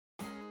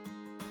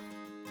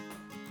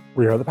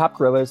We are the Pop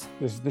Gorillas.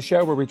 This is the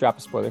show where we drop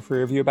a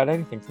spoiler-free review about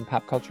anything from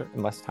pop culture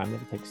in less time than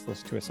it takes to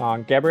listen to a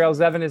song. Gabrielle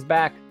Zevin is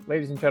back.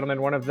 Ladies and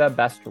gentlemen, one of the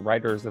best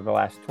writers of the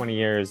last 20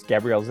 years,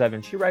 Gabrielle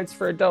Zevin. She writes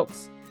for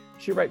adults.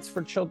 She writes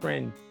for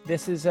children.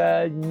 This is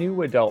a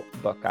new adult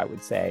book, I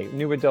would say.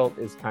 New adult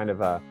is kind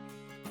of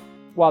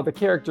while the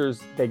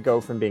characters, they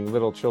go from being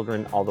little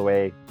children all the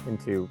way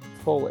into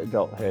full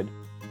adulthood.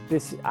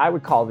 I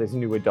would call this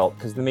new adult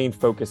because the main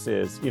focus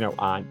is,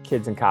 on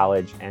kids in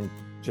college and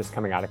just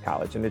coming out of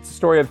college. And it's a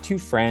story of two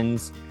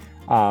friends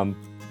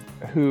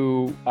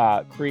who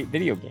create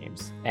video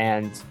games.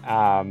 And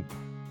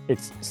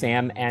it's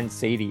Sam and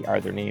Sadie are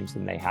their names.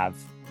 And they have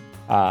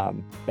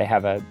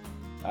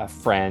a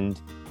friend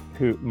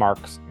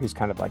who's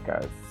kind of like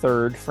a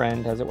third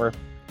friend, as it were.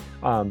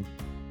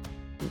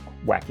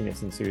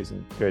 Wackiness ensues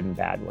and good and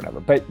bad and whatever.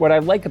 But what I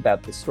like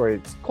about this story,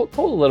 it's told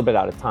a little bit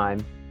out of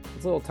time.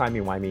 It's a little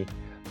timey-wimey.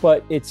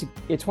 But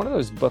it's one of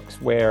those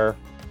books where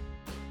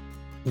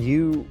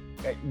you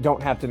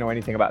don't have to know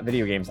anything about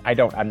video games.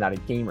 I'm not a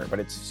gamer, but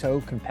it's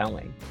so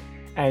compelling.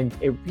 And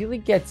it really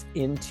gets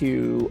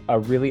into a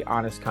really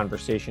honest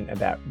conversation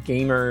about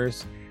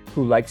gamers,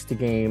 who likes to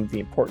game, the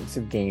importance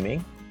of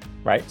gaming,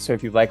 right? So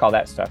if you like all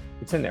that stuff,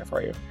 it's in there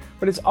for you.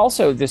 But it's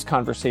also this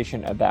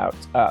conversation about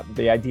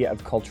the idea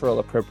of cultural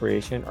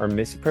appropriation or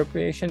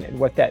misappropriation and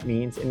what that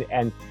means.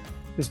 And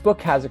this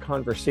book has a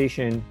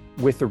conversation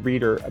with the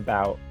reader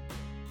about,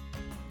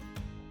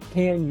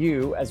 can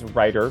you, as a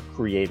writer,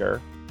 creator,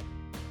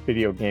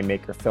 video game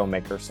maker,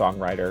 filmmaker,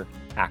 songwriter,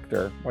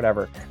 actor,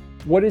 whatever,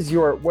 where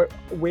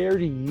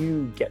do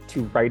you get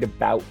to write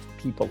about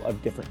people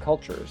of different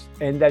cultures?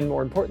 And then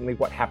more importantly,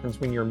 what happens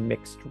when you're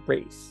mixed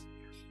race?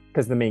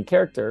 Because the main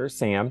character,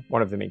 Sam,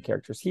 one of the main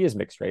characters, he is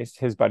mixed race.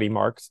 His buddy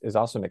Marks is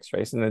also mixed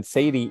race. And then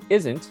Sadie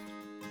isn't,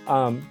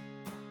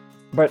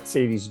 but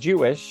Sadie's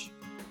Jewish,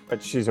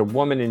 but she's a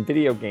woman in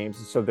video games.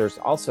 And so there's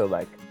also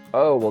like,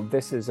 oh, well,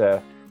 this is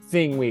a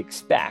thing we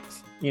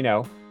expect,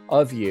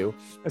 of you.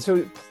 And so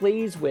it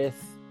plays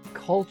with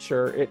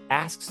culture. It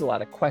asks a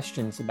lot of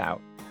questions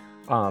about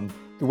the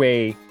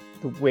way,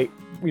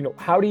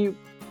 how do you,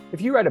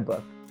 if you write a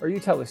book or you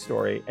tell a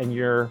story and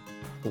you're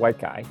a white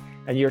guy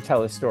and you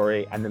tell a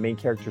story and the main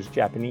character is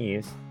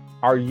Japanese,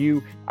 are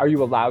you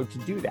allowed to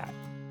do that?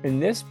 In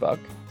this book,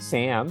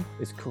 Sam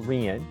is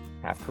Korean,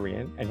 half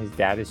Korean, and his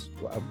dad is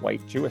a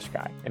white Jewish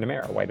guy in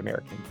America, a white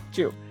American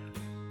Jew.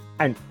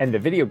 And the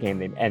video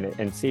game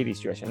and Sadie's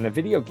Jewish, and the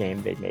video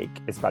game they make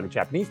is about a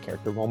Japanese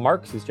character. Well,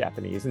 Marx is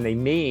Japanese, and they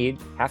made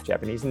half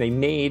Japanese, and they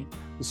made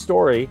the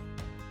story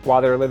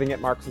while they were living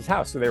at Marx's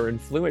house. So they were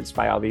influenced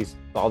by all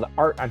the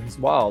art on his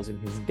walls, and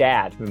his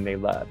dad, whom they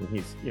love, and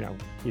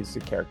he's a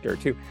character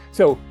too.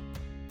 So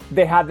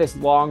they had this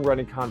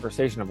long-running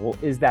conversation of, well,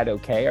 is that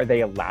okay? Are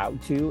they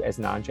allowed to, as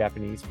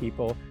non-Japanese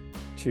people,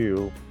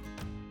 to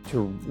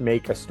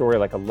make a story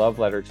like a love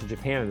letter to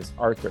Japan and this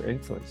art they're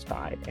influenced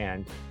by?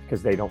 And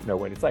because they don't know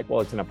what it's like.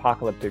 Well, it's an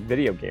apocalyptic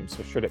video game,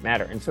 so should it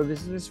matter? And so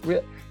this is this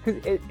real,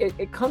 because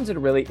it comes at a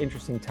really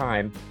interesting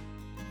time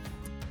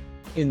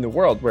in the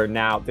world where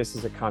now this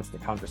is a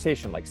constant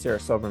conversation. Like Sarah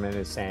Silverman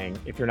is saying,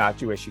 if you're not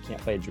Jewish, you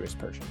can't play a Jewish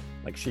person.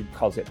 Like she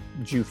calls it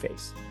Jew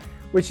face,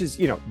 which is,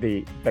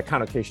 the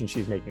connotation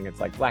she's making.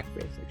 It's like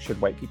blackface. Like,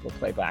 should white people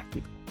play black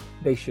people?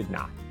 They should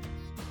not,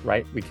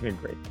 right? We can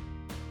agree.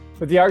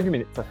 But the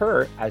argument for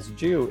her as a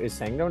Jew is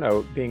saying,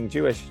 no, being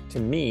Jewish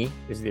to me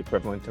is the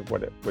equivalent of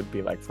what it would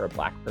be like for a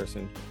black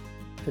person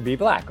to be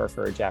black or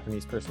for a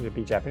Japanese person to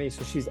be Japanese.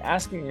 So she's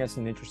asking us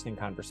an interesting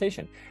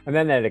conversation. And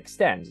then that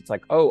extends. It's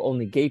like, oh,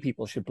 only gay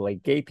people should play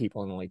gay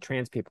people and only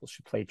trans people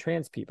should play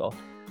trans people.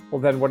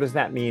 Well, then what does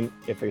that mean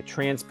if a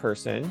trans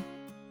person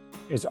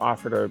is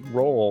offered a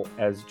role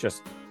as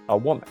just a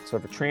woman? So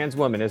if a trans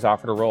woman is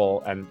offered a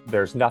role and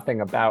there's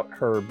nothing about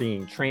her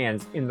being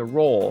trans in the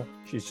role,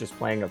 she's just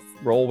playing a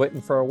role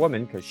written for a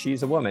woman because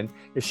she's a woman,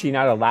 is she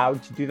not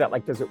allowed to do that?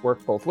 Like, does it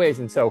work both ways?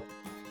 And so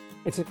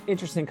it's an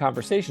interesting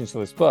conversation. So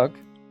this book,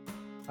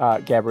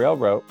 Gabrielle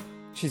wrote,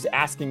 she's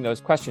asking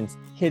those questions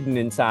hidden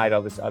inside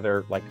all this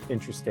other like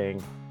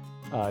interesting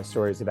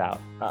stories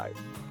about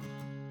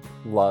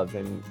love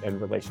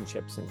and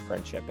relationships and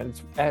friendship.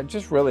 And I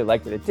just really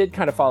liked it. It did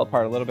kind of fall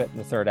apart a little bit in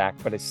the third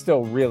act, but I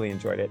still really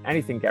enjoyed it.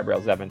 Anything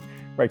Gabrielle Zevin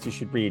writes, you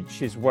should read.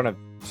 She's one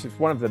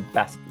of the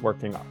best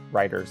working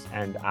writers.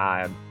 And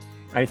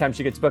anytime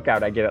she gets a book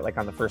out, I get it like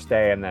on the first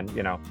day, and then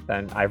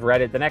then I've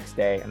read it the next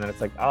day, and then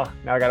it's like, oh,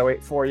 now I gotta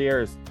wait 4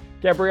 years.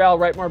 Gabrielle,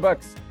 write more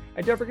books.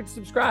 And don't forget to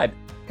subscribe,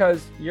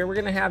 because we're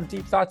gonna have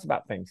deep thoughts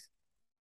about things.